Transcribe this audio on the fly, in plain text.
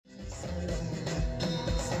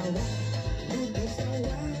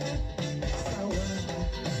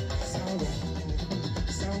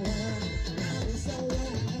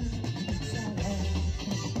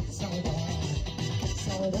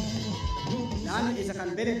لأن إذا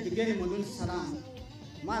كان بلد بغير مدن سلام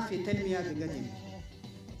ما في تنمية بقدم.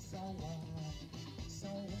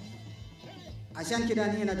 عشان كده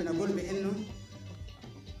هنا بنقول بأنه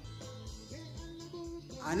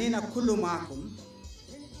أننا كل معكم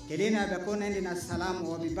كلنا بيكون عندنا السلام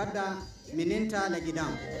وبيبدأ من أنت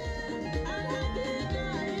لقدام.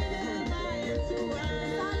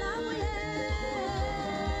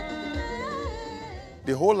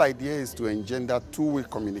 The whole idea is to engender two-way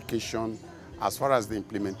communication as far as the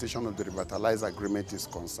implementation of the revitalized agreement is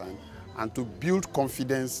concerned, and to build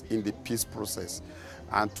confidence in the peace process,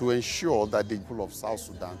 and to ensure that the people of South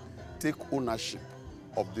Sudan take ownership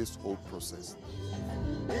of this whole process.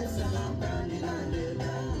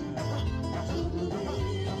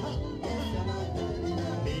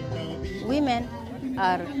 Women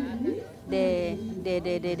are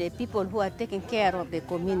the people who are taking care of the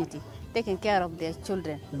community, taking care of their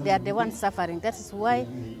children. They are the ones suffering. That is why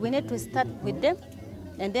we need to start with them,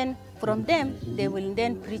 and then from them, they will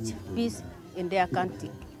then preach peace in their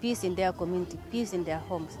country, peace in their community, peace in their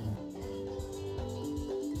homes.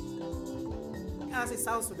 As a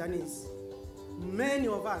South Sudanese, many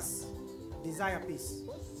of us desire peace.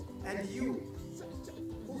 And you,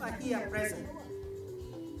 who are here present,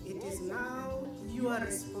 it is now your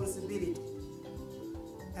responsibility.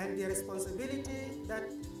 And the responsibility that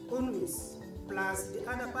UNMISS plus the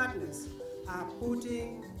other partners are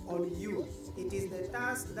putting on you. It is the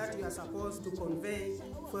task that you are supposed to convey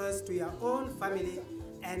first to your own family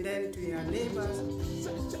and then to your neighbors.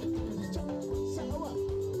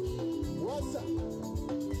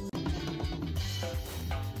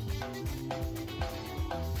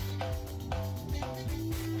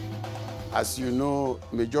 As you know,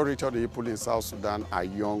 majority of the people in South Sudan are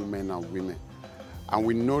young men and women. And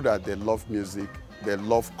we know that they love music, they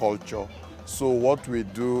love culture. So what we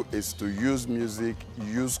do is to use music,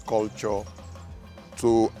 use culture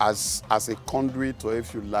to as a conduit, or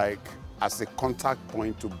if you like, as a contact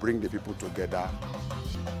point to bring the people together.